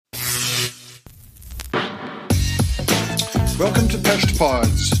Welcome to Pest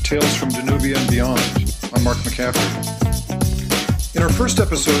Pods, Tales from Danubia and Beyond. I'm Mark McCaffrey. In our first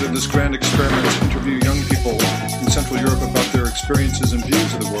episode of this grand experiment to interview young people in Central Europe about their experiences and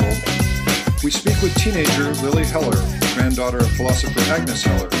views of the world, we speak with teenager Lily Heller, granddaughter of philosopher Agnes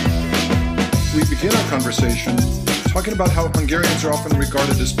Heller. We begin our conversation talking about how Hungarians are often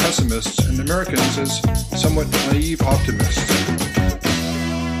regarded as pessimists and Americans as somewhat naive optimists.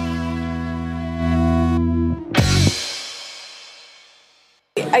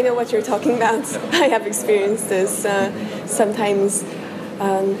 I know what you're talking about. I have experienced this sometimes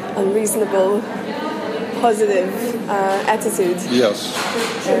unreasonable, positive attitude. Yes.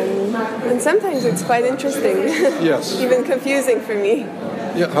 And sometimes it's quite interesting. Yes. Even confusing for me.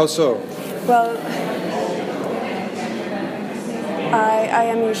 Yeah, how so? Well, I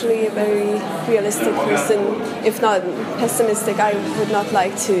am usually a very realistic person. If not pessimistic, I would not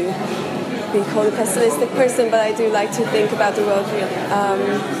like to be called a pessimistic person, but I do like to think about the world in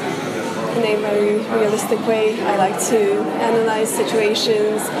a very realistic way. I like to analyze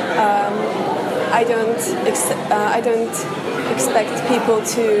situations. I don't expect people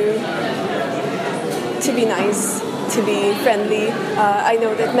to be nice, to be friendly. I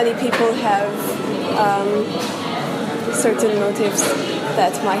know that many people have certain motives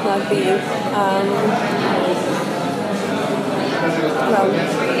that might not be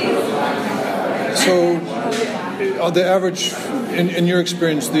So, the average, in your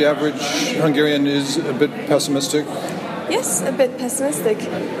experience, the average Hungarian is a bit pessimistic? Yes, a bit pessimistic.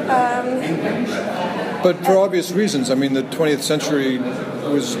 But for obvious reasons. I mean, the 20th century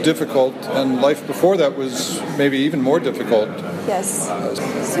was difficult, and life before that was maybe even more difficult. Yes.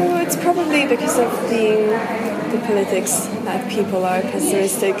 So it's probably because of the politics that people are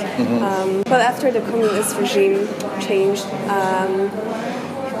pessimistic. Mm-hmm. But after the communist regime changed,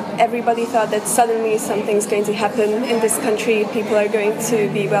 everybody thought that suddenly something's going to happen in this country. People are going to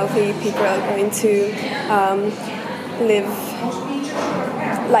be wealthy. People are going to live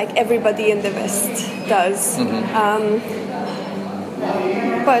like everybody in the West does. Mm-hmm.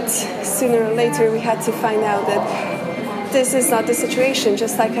 But sooner or later we had to find out that this is not the situation.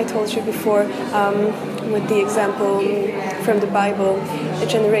 Just like I told you before, with the example from the Bible, a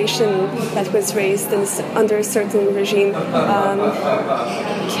generation that was raised under a certain regime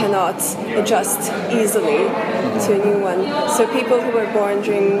cannot adjust easily to a new one. So people who were born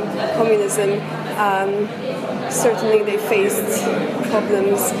during communism, certainly they faced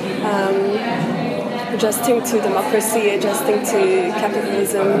problems adjusting to democracy, adjusting to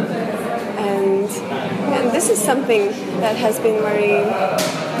capitalism, and this is something that has been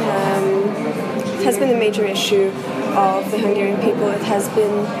has been a major issue of the Hungarian people. It has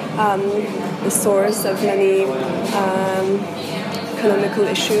been the source of many economical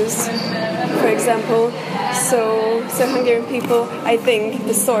issues, for example. So Hungarian people, I think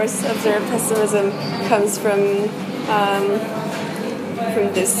the source of their pessimism comes from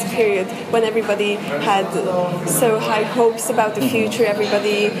this period when everybody had so high hopes about the future.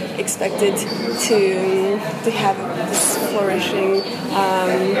 Everybody expected to have this flourishing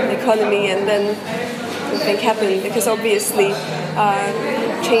economy, and then nothing happened because obviously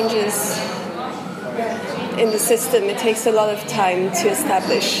changes in the system, it takes a lot of time to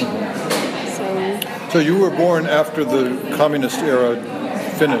establish. So you were born after the communist era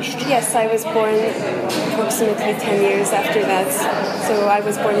finished? Yes, I was born approximately 10 years after that. So I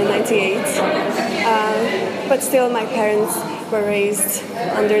was born in 98. But still my parents were raised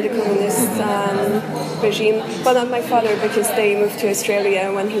under the communist regime. But not my father, because they moved to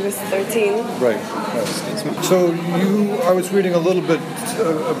Australia when he was 13. Right. So I was reading a little bit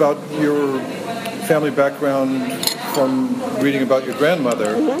about your family background from reading about your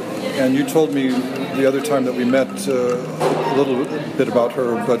grandmother. Mm-hmm. And you told me the other time that we met a little bit about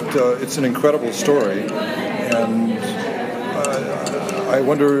her, but it's an incredible story. And I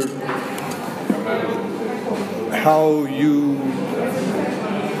wonder how you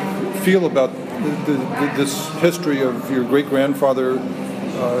feel about this history of your great-grandfather,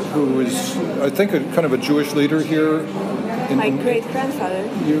 who was, I think, kind of a Jewish leader here. My great-grandfather?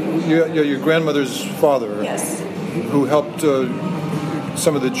 Your grandmother's father. Yes. Who helped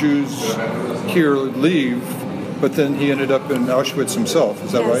some of the Jews here leave, but then he ended up in Auschwitz himself.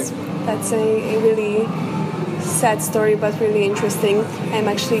 Is that right? That's a really sad story, but really interesting. I'm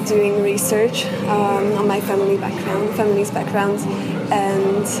actually doing research on my family's background,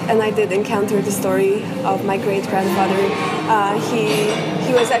 and I did encounter the story of my great-grandfather.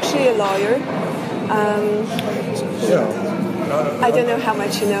 He was actually a lawyer. I don't know how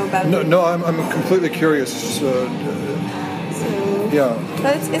much you know about him. No, I'm completely curious. Yeah.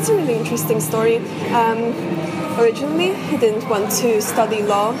 But it's a really interesting story. Originally, he didn't want to study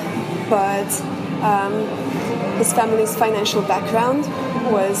law, but his family's financial background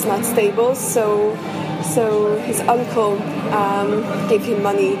was not stable, so his uncle gave him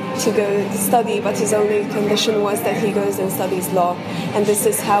money to go study, but his only condition was that he goes and studies law. And this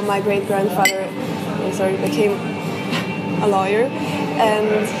is how my great-grandfather became a lawyer.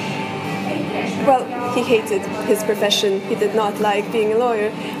 And, well, he hated his profession. He did not like being a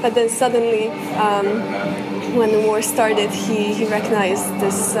lawyer. But then suddenly, when the war started, he recognized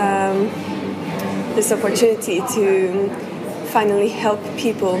this opportunity to finally help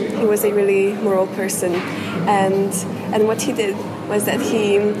people. He was a really moral person, and what he did was that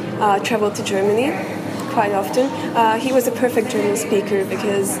he traveled to Germany quite often. He was a perfect German speaker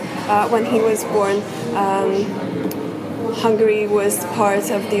because when he was born, Hungary was part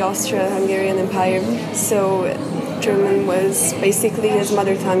of the Austro-Hungarian Empire, so German was basically his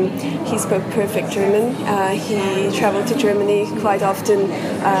mother tongue. He spoke perfect German. He traveled to Germany quite often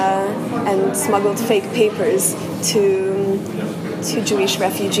and smuggled fake papers to Jewish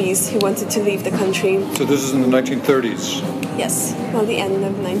refugees who wanted to leave the country. So this is in the 1930s? Yes, well, the end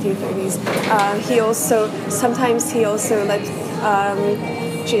of the 1930s. Sometimes he also let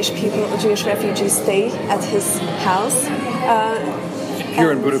Jewish refugees stay at his house.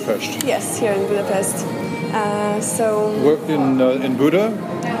 Here in Budapest? Yes, here in Budapest. In Buda?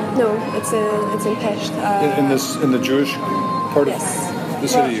 No, it's in Pest. In the Jewish part of the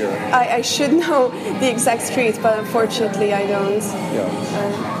city here? I should know the exact street, but unfortunately I don't. Yeah.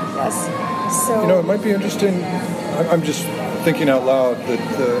 Yes. So. It might be interesting. I'm just thinking out loud that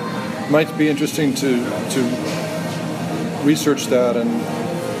it might be interesting to research that and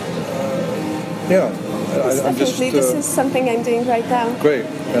Definitely, this is something I'm doing right now. Great,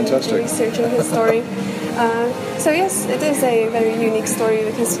 fantastic. Researching his story. So yes, it is a very unique story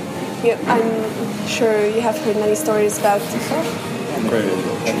because I'm sure you have heard many stories about. Great,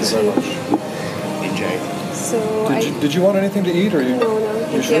 thank you very much. So did you want anything to eat, or you? No,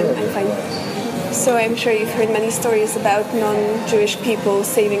 thank you. I'm fine. So I'm sure you've heard many stories about non-Jewish people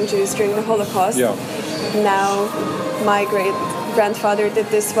saving Jews during the Holocaust. Yeah. Now, my great-grandfather did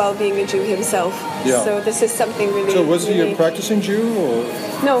this while being a Jew himself. Yeah. So this is something really. So was he a practicing Jew, or?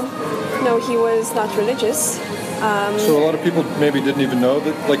 No, he was not religious. So a lot of people maybe didn't even know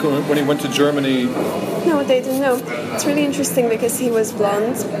that, like when he went to Germany. No, they didn't know. It's really interesting because he was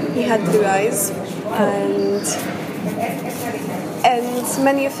blonde, he had blue eyes, and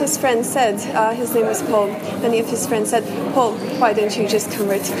many of his friends said, his name was Paul, many of his friends said, Paul, why don't you just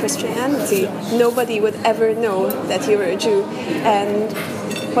convert to Christianity? Nobody would ever know that you were a Jew. And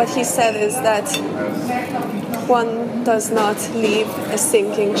what he said is that one does not leave a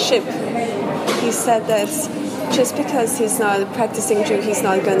sinking ship. He said that just because he's not a practicing Jew, he's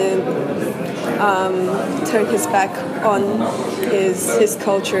not going to turn his back on his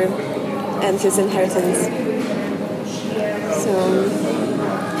culture and his inheritance.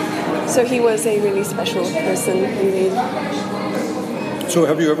 So he was a really special person indeed. So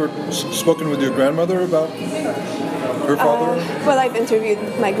have you ever spoken with your grandmother about her father? Well, I've interviewed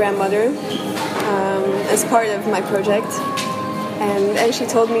my grandmother as part of my project, and she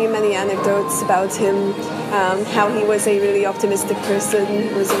told me many anecdotes about him, how he was a really optimistic person,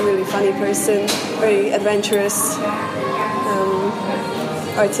 he was a really funny person, very adventurous,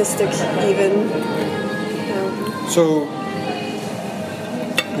 artistic even. So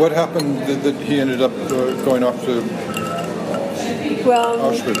what happened that he ended up going off to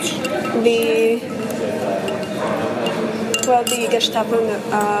Auschwitz? The Gestapo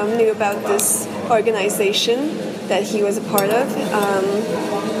knew about this organization that he was a part of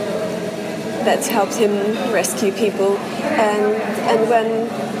that helped him rescue people. And when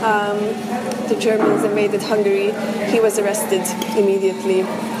the Germans invaded Hungary, he was arrested immediately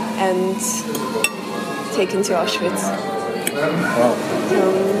and taken to Auschwitz. Wow.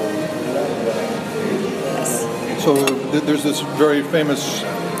 Yes. So there's this very famous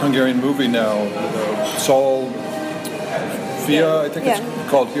Hungarian movie now, Saul Fia, I think it's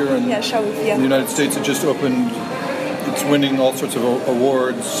called here in the United States. It just opened. It's winning all sorts of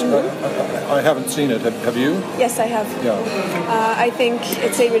awards. Mm-hmm. I haven't seen it. Have you? Yes, I have. Yeah. I think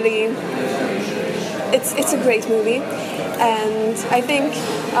it's a really, it's a great movie, and I think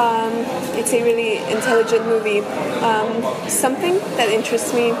it's a really intelligent movie. Something that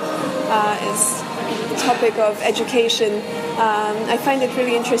interests me is the topic of education. I find it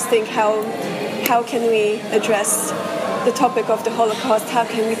really interesting how can we address the topic of the Holocaust, how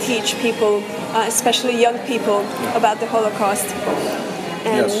can we teach people, especially young people, about the Holocaust.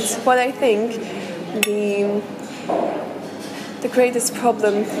 And what I think the greatest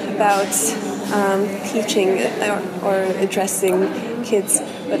problem about teaching or addressing kids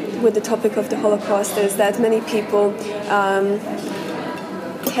with the topic of the Holocaust is that many people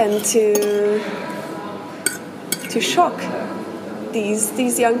tend to shock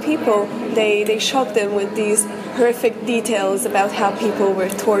these young people. They shock them with these horrific details about how people were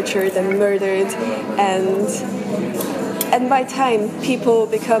tortured and murdered, and by time people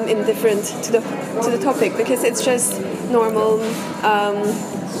become indifferent to the topic because it's just normal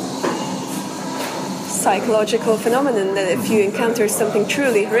psychological phenomenon that if you encounter something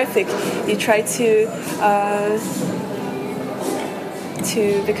truly horrific, you try to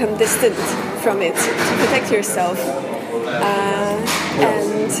become distant from it, to protect yourself.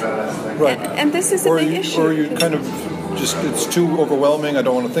 And this is a big issue. Or you kind of just, it's too overwhelming, I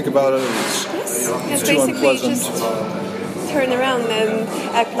don't want to think about it, it's too unpleasant. Just turn around and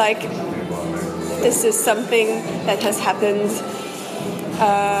act like this is something that has happened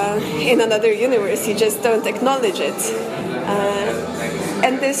in another universe. You just don't acknowledge it.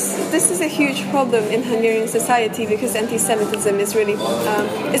 And this is a huge problem in Hungarian society because anti-Semitism is really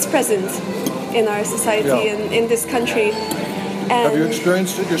is present in our society and in this country. And have you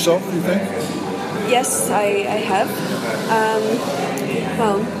experienced it yourself, do you think? Yes, I have.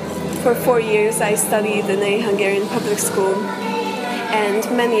 For 4 years I studied in a Hungarian public school, and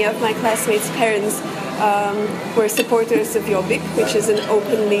many of my classmates' parents were supporters of Jobbik, which is an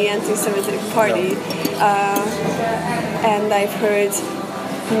openly anti-Semitic party. And I've heard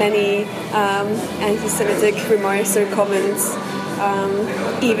many anti-Semitic remarks or comments,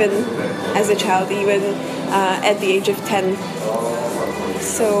 even as a child, even at the age of 10.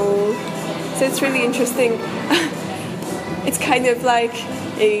 So it's really interesting. It's kind of like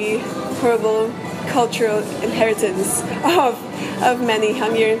a horrible cultural inheritance of many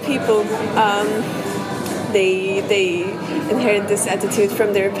Hungarian people. They inherit this attitude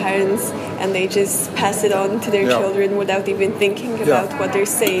from their parents, and they just pass it on to their children without even thinking about what they're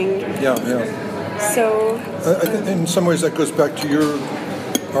saying. So I think in some ways that goes back to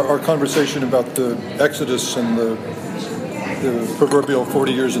our conversation about the Exodus and the proverbial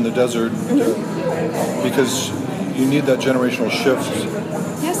 40 years in the desert, because you need that generational shift.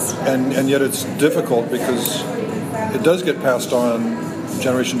 Yes. And yet it's difficult because it does get passed on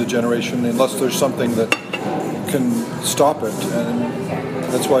generation to generation unless there's something that can stop it. And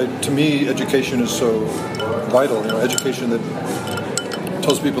that's why, to me, education is so vital. Education that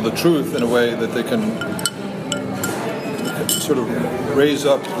tells people the truth in a way that they can sort of raise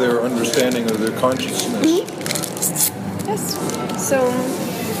up their understanding or their consciousness. Mm-hmm. Yes. So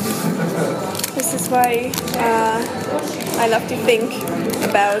this is why I love to think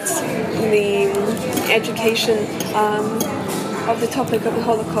about the education of the topic of the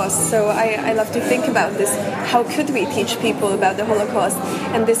Holocaust. So I love to think about this. How could we teach people about the Holocaust?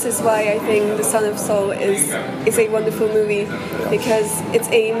 And this is why I think The Son of Saul is a wonderful movie, because its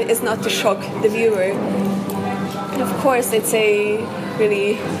aim is not to shock the viewer. And of course, it's a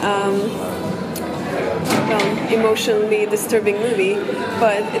really emotionally disturbing movie,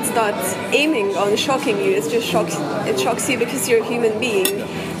 but it's not aiming on shocking you. It's just it shocks you because you're a human being,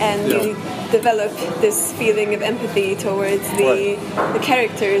 and you develop this feeling of empathy towards the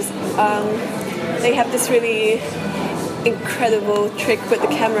characters. They have this really incredible trick with the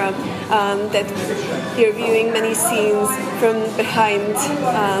camera that you're viewing many scenes from behind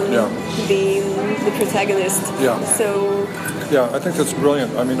the protagonist. So I think that's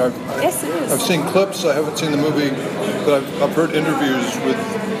brilliant. I mean, yes, it is. I've seen clips. I haven't seen the movie, but I've heard interviews with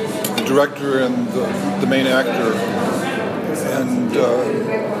the director and the main actor, and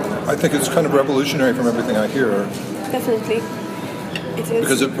I think it's kind of revolutionary from everything I hear. Definitely, it is.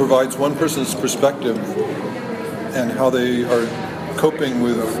 Because it provides one person's perspective and how they are coping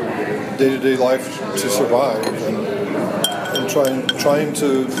with day-to-day life to survive, and trying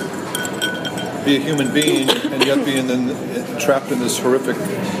to be a human being and yet being trapped in this horrific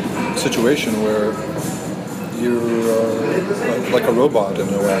situation where you're like a robot in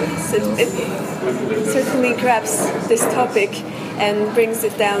a way. So it certainly grabs this topic and brings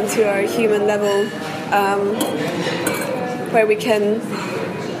it down to our human level, where we can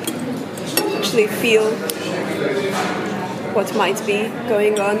actually feel what might be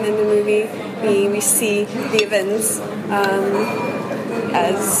going on in the movie. We see the events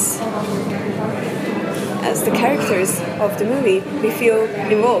as the characters of the movie. We feel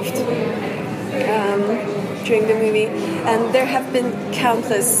involved during the movie, and there have been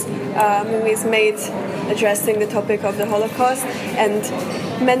countless movies made addressing the topic of the Holocaust, and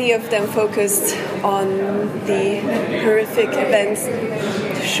many of them focused on the horrific events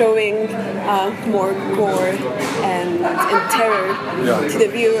to showing more gore and terror to the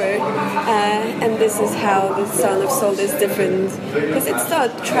viewer. And this is how the Son of Soul is different, because it's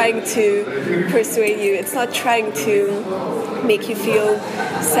not trying to persuade you, it's not trying to make you feel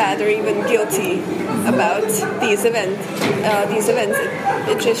sad or even guilty about these events.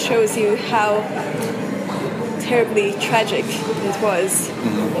 It just shows you how terribly tragic it was.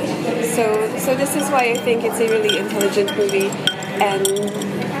 So this is why I think it's a really intelligent movie, and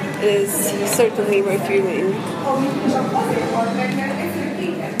it is certainly worth viewing.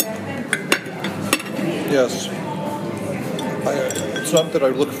 Yes. It's not that I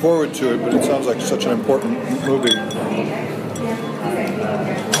look forward to it, but it sounds like such an important movie.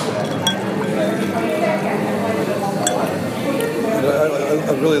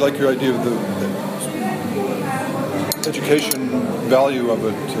 I really like your idea of the education value of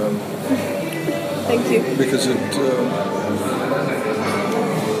it. Thank you. Because it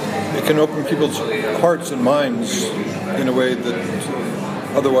can open people's hearts and minds in a way that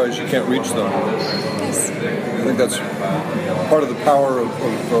otherwise you can't reach them. Yes. I think that's part of the power of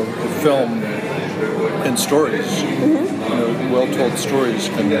film and stories. Mm-hmm. Well-told stories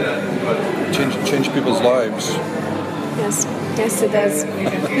can change people's lives. Yes, it does.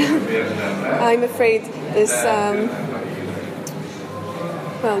 I'm afraid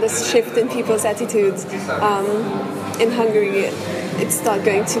this shift in people's attitudes in Hungary, it's not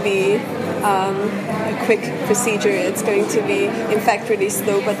going to be a quick procedure. It's going to be, in fact, really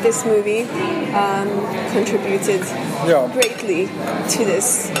slow. But this movie contributed greatly to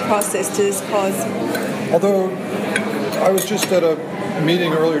this process, to this cause. Although I was just at a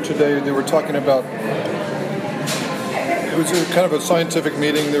meeting earlier today, they were talking about. It was kind of a scientific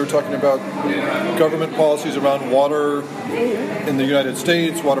meeting. They were talking about government policies around water in the United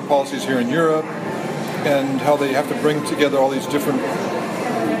States, water policies here in Europe, and how they have to bring together all these different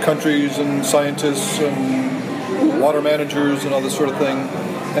countries and scientists and water managers and all this sort of thing.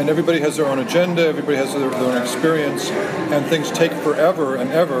 And everybody has their own agenda, everybody has their own experience, and things take forever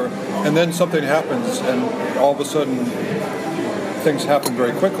and ever, and then something happens, and all of a sudden things happen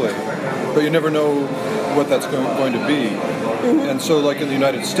very quickly. But you never know what that's going to be. And so, like in the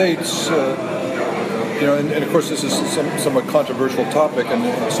United States, and of course this is somewhat controversial topic, and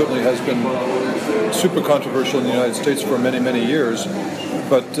it certainly has been super controversial in the United States for many, many years.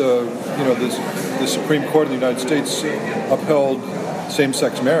 But the Supreme Court of the United States upheld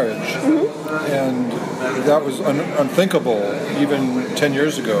same-sex marriage, and that was unthinkable even 10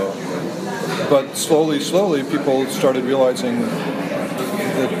 years ago. But slowly, people started realizing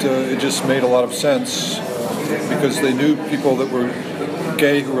that it just made a lot of sense, because they knew people that were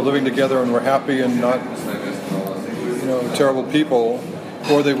gay who were living together and were happy and not, terrible people,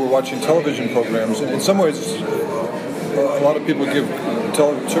 or they were watching television programs. And in some ways, a lot of people give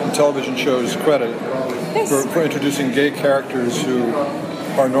certain television shows credit for introducing gay characters who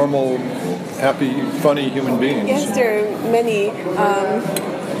are normal, happy, funny human beings. Yes, there are many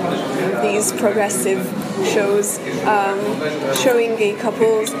these progressive shows showing gay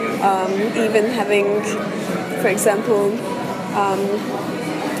couples, even having, for example,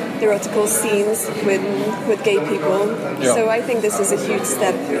 erotical scenes with gay people. Yeah. So I think this is a huge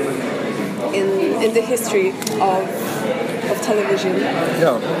step in the history of television.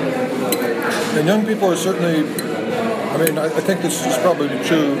 Yeah. And young people are certainly, I think this is probably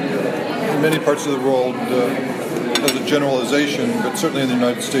true in many parts of the world as a generalization, but certainly in the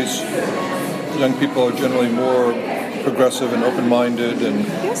United States, young people are generally more progressive and open-minded. And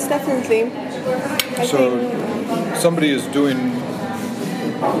yes, definitely. So somebody is doing,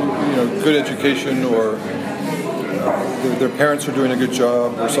 good education, or their parents are doing a good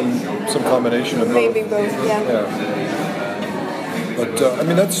job, or some combination of both. Maybe both, yeah. But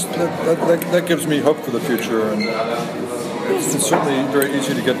that gives me hope for the future, and it's certainly very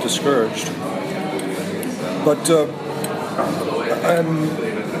easy to get discouraged. But I'm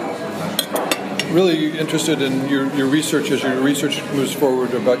really interested in your research as your research moves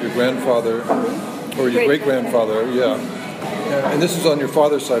forward about your grandfather, or your great-grandfather, and this is on your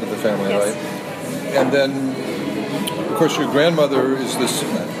father's side of the family, yes. right? And then, of course, your grandmother is this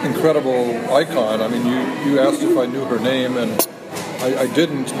incredible icon. You asked if I knew her name, and I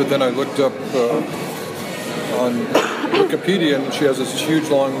didn't, but then I looked up on Wikipedia, and she has this huge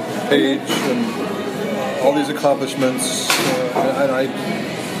long page and all these accomplishments, and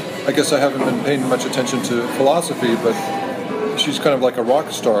I guess I haven't been paying much attention to philosophy, but she's kind of like a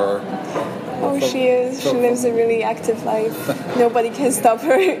rock star. Oh, she is. She lives a really active life. Nobody can stop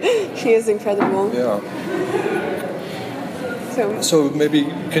her. She is incredible. Yeah. So maybe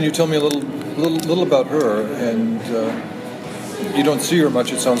can you tell me a little about her, and you don't see her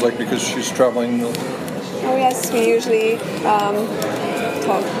much, it sounds like, because she's traveling. Oh yes, we usually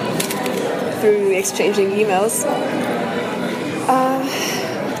talk through exchanging emails.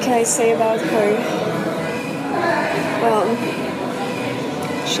 What can I say about her? Well,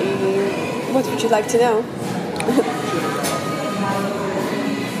 what would you like to know?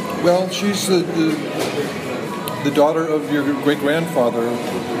 Well, she's the daughter of your great-grandfather.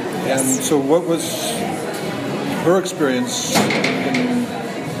 Yes. And so what was her experience in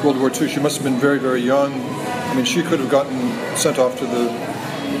World War II? She must have been very, very young. I mean, she could have gotten sent off to the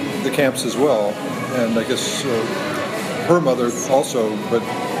camps as well. And I guess her mother also, but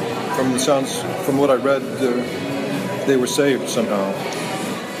from what I read, they were saved somehow.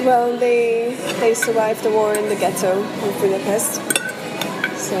 Well, they survived the war in the ghetto in Budapest.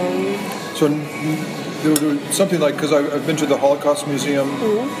 So there was something like, because I've been to the Holocaust Museum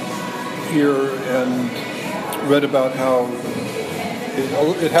here and read about how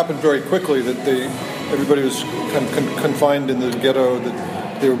it happened very quickly that everybody was kind of confined in the ghetto, that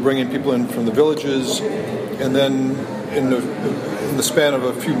they were bringing people in from the villages, and then in the span of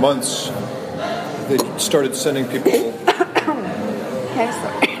a few months they started sending people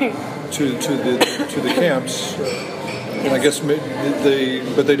to the camps. And I guess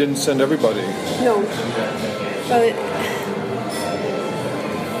but they didn't send everybody. No. Well,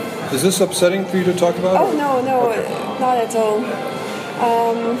 is this upsetting for you to talk about? Oh, no, okay. Not at all.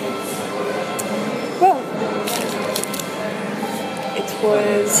 Well, it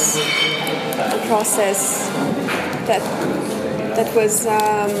was a process that was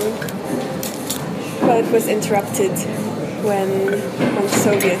it was interrupted when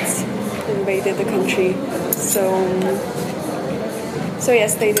Soviets invaded the country. So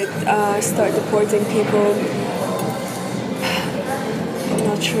yes, they did start deporting people. I'm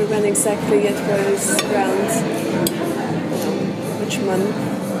not sure when exactly. It was around which month?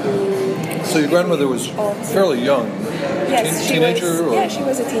 So your grandmother was fairly young. Yes, teenager. Yeah, she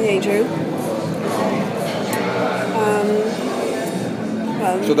was a teenager.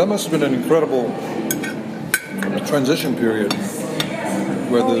 So that must have been an incredible transition period,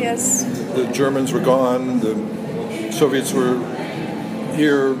 where the Germans were gone, the Soviets were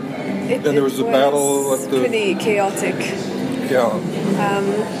here, and there was a battle. Pretty chaotic. Yeah.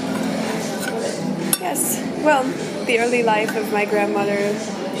 Yes. Well, the early life of my grandmother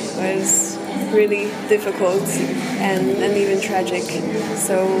was really difficult and even tragic.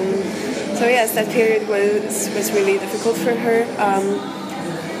 So yes, that period was really difficult for her.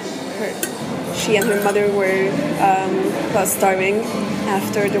 She and her mother were starving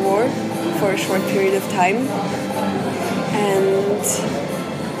after the war for a short period of time. And,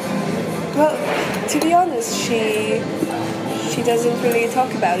 well, to be honest, she doesn't really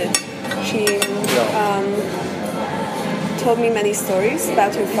talk about it. She told me many stories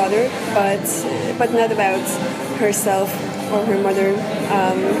about her father, but not about herself or her mother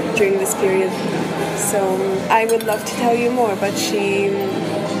during this period. So I would love to tell you more, but she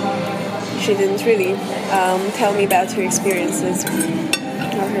didn't really tell me about her experiences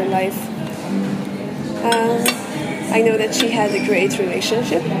or her life. I know that she had a great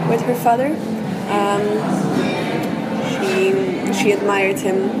relationship with her father. She admired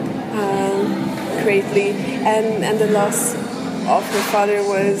him greatly, and the loss of her father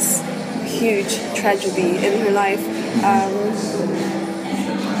was a huge tragedy in her life.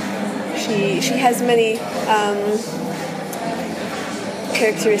 She has many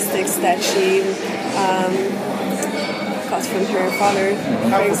characteristics that she got from her father.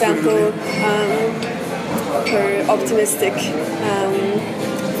 For example, her optimistic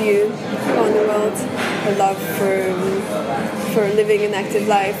view on the world, her love for living an active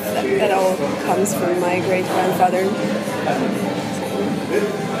life. That all comes from my great-grandfather.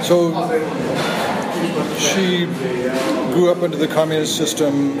 So she grew up under the communist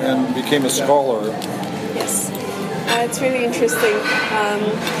system and became a scholar. Yes. It's really interesting.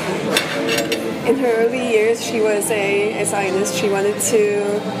 In her early years, she was a Zionist. She wanted to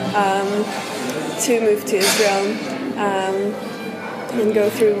move to Israel and go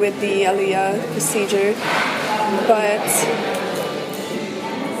through with the Aliyah procedure.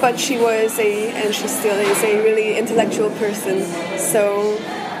 But she was and she still is a really intellectual person. So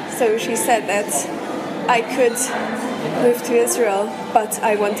she said that I could move to Israel, but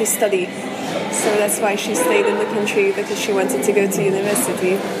I want to study. So that's why she stayed in the country, because she wanted to go to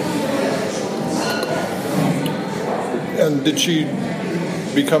university. And did she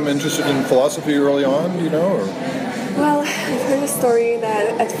become interested in philosophy early on, do you know? Or? Well, I've heard a story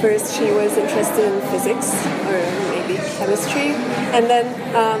that at first she was interested in physics, or maybe chemistry, and then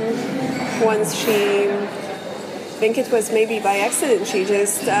once she think it was maybe by accident. She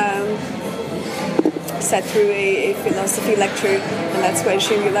just sat through a philosophy lecture, and that's when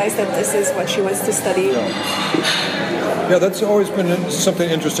she realized that this is what she wants to study. Yeah, that's always been something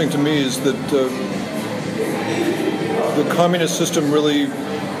interesting to me, is that the communist system really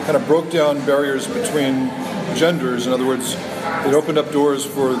kind of broke down barriers between genders. In other words, it opened up doors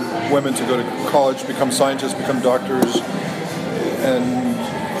for women to go to college, become scientists, become doctors, and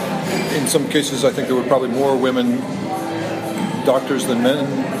in some cases I think there were probably more women doctors than men.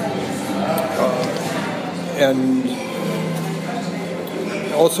 And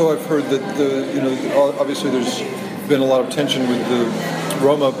also I've heard that obviously there's been a lot of tension with the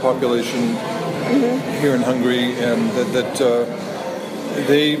Roma population here in Hungary, and that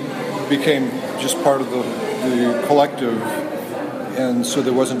they became just part of the collective, and so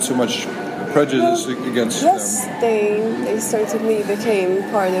there wasn't so much prejudice against them. Yes, they certainly became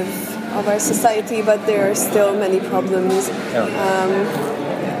part of our society, but there are still many problems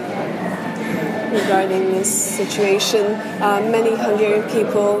regarding this situation. Many Hungarian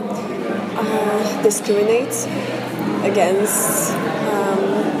people discriminate against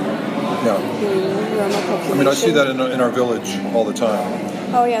the Roma population. I mean, I see that in our village all the time.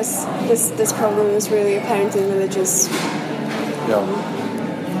 Oh yes, this problem is really apparent in villages.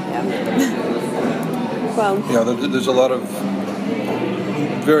 Well, there's a lot of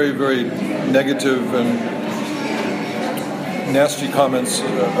very, very negative and nasty comments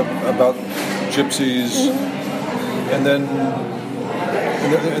about gypsies, and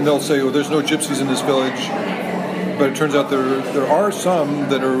they'll say, "Oh, there's no gypsies in this village," but it turns out there are some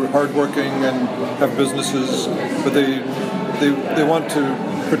that are hardworking and have businesses, but they want to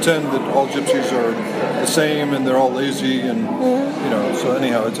pretend that all gypsies are the same and they're all lazy, and so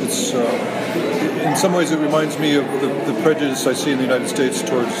anyhow, it's in some ways it reminds me of the prejudice I see in the United States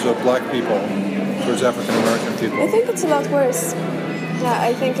towards black people, towards African American people. I think it's a lot worse. Yeah,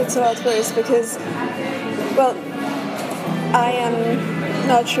 I think it's a lot worse because, well, I am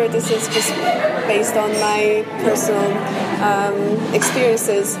not sure this is just based on my personal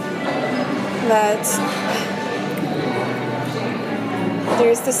experiences, that there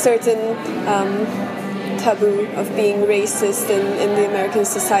is this certain taboo of being racist in the American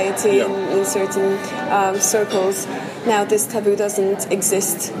society in certain circles. Now this taboo doesn't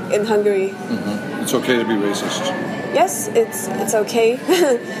exist in Hungary. It's okay to be racist. Yes, it's okay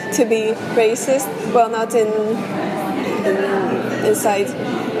to be racist. Well, not inside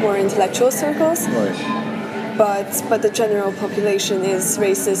more intellectual circles. Right. But the general population is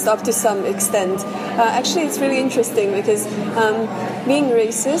racist up to some extent. Actually, it's really interesting because being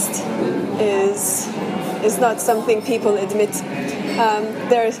racist is not something people admit.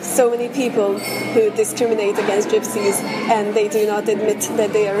 There are so many people who discriminate against gypsies, and they do not admit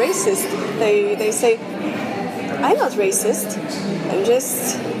that they are racist. They say, "I'm not racist. I'm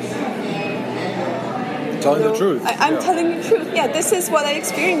just telling the truth." I'm telling the truth. Yeah, this is what I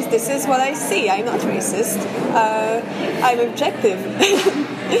experience. This is what I see. I'm not racist. I'm objective.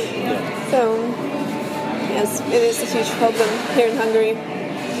 So, yes, it is a huge problem here in Hungary.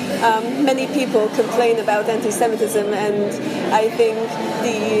 Many people complain about anti-Semitism, and I think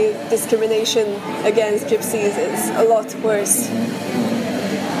the discrimination against gypsies is a lot worse.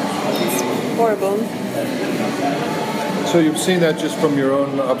 It's horrible. So you've seen that just from your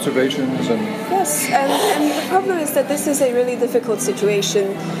own observations? Yes, and the problem is that this is a really difficult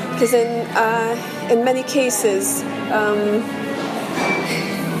situation, because in many cases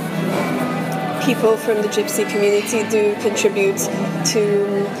people from the gypsy community do contribute to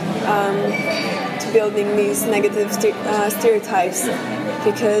building these negative stereotypes,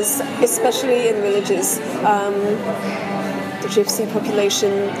 because especially in villages, the gypsy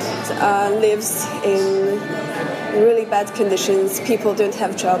population lives in really bad conditions. People don't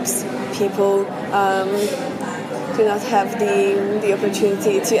have jobs. People do not have the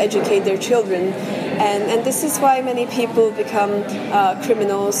opportunity to educate their children. And this is why many people become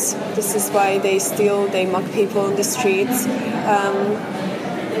criminals. This is why they steal, they mock people on the streets.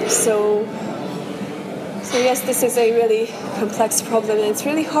 So yes, this is a really complex problem, and it's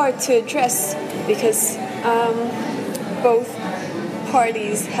really hard to address because both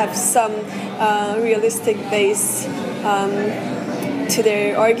parties have some realistic base to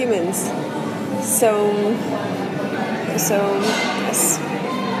their arguments. So yes,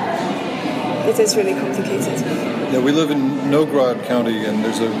 it is really complicated. Yeah, we live in Nógrád County, and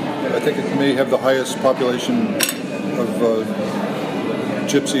I think it may have the highest population of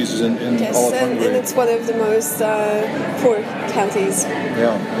gypsies in all of Hungary. And it's one of the most poor counties.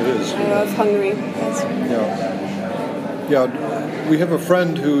 Yeah, it is. Of Hungary. Yes. Yeah. We have a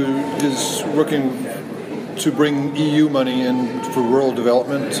friend who is working to bring EU money in for rural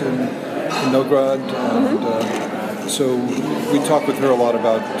development in Novgorod, and so we talk with her a lot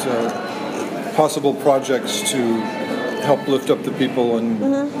about possible projects to help lift up the people and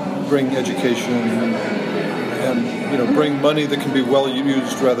bring education and bring money that can be well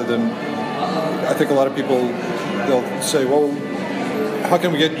used rather than. I think a lot of people they'll say, well, how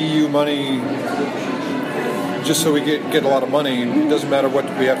can we get EU money just so we get a lot of money? It doesn't matter what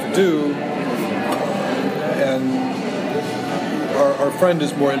we have to do. And our friend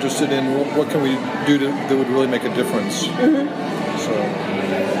is more interested in what can we do that would really make a difference. So,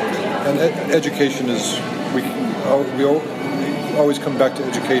 and education is we always come back to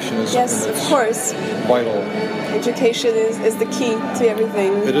education as something that's of course. Vital. Education is the key to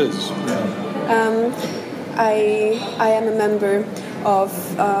everything. It is. Yeah. I am a member of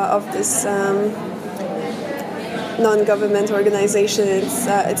this non-government organization.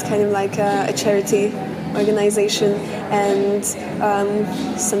 It's kind of like a charity organization, and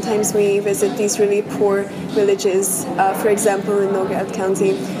sometimes we visit these really poor villages, for example in Novgorod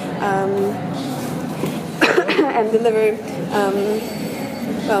County, and deliver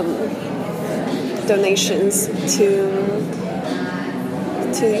donations to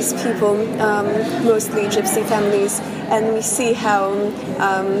these people, mostly gypsy families, and we see how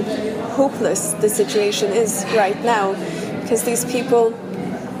hopeless the situation is right now, because these people,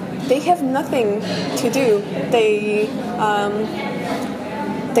 they have nothing to do. They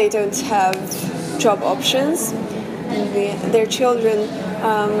don't have job options. Their children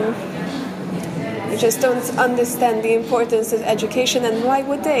just don't understand the importance of education, and why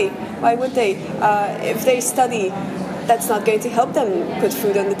would they? Why would they? If they study, that's not going to help them put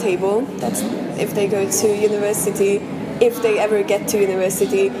food on the table. That's if they go to university, if they ever get to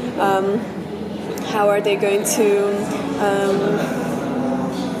university, how are they going to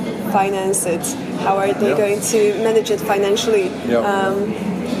finance it? How are they going to manage it financially?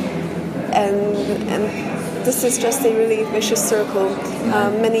 And this is just a really vicious circle.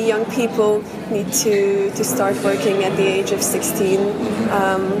 Many young people need to start working at the age of 16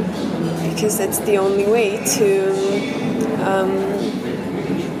 because it's the only way to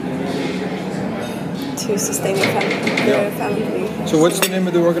sustain their family. So what's the name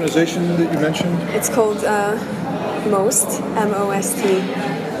of the organization that you mentioned? It's called MOST, M-O-S-T.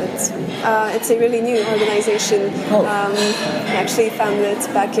 It's a really new organization. I actually founded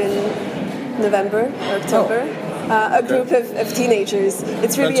it back in November or October. A group of teenagers.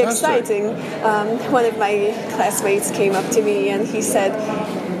 It's really exciting. One of my classmates came up to me and he said,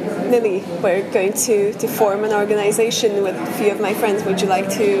 Lily, we're going to form an organization with a few of my friends. Would you like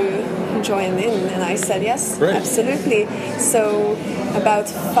to join in? And I said yes. Great. Absolutely. So about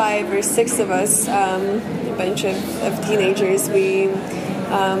 5 or 6 of us, a bunch of teenagers, we made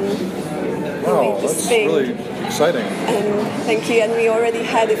this that's thing. Really exciting. And thank you. And we already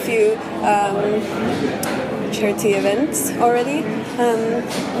had a few charity events already.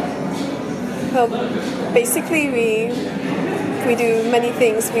 Well, basically we do many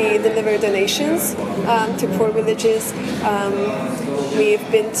things. We deliver donations to poor villages. We've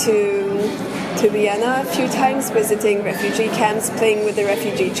been to Vienna a few times, visiting refugee camps, playing with the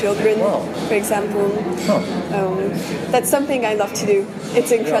refugee children, for example. That's something I love to do.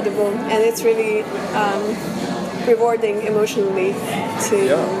 It's incredible, and it's really rewarding emotionally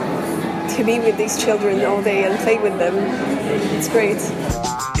to be with these children all day and play with them. It's great.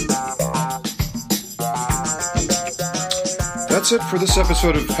 That's it for this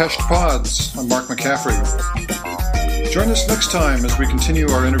episode of Pest Pods. I'm Mark McCaffrey. Join us next time as we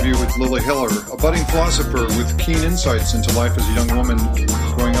continue our interview with Lily Hiller, a budding philosopher with keen insights into life as a young woman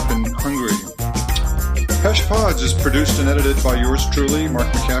growing up in Hungary. Pest Pods is produced and edited by yours truly, Mark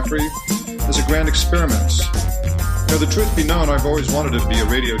McCaffrey, as a grand experiment. Now, the truth be known, I've always wanted to be a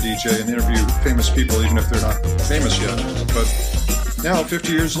radio DJ and interview famous people, even if they're not famous yet. But now,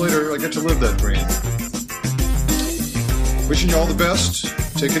 50 years later, I get to live that dream. Wishing you all the best.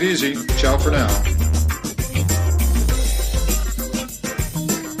 Take it easy. Ciao for now.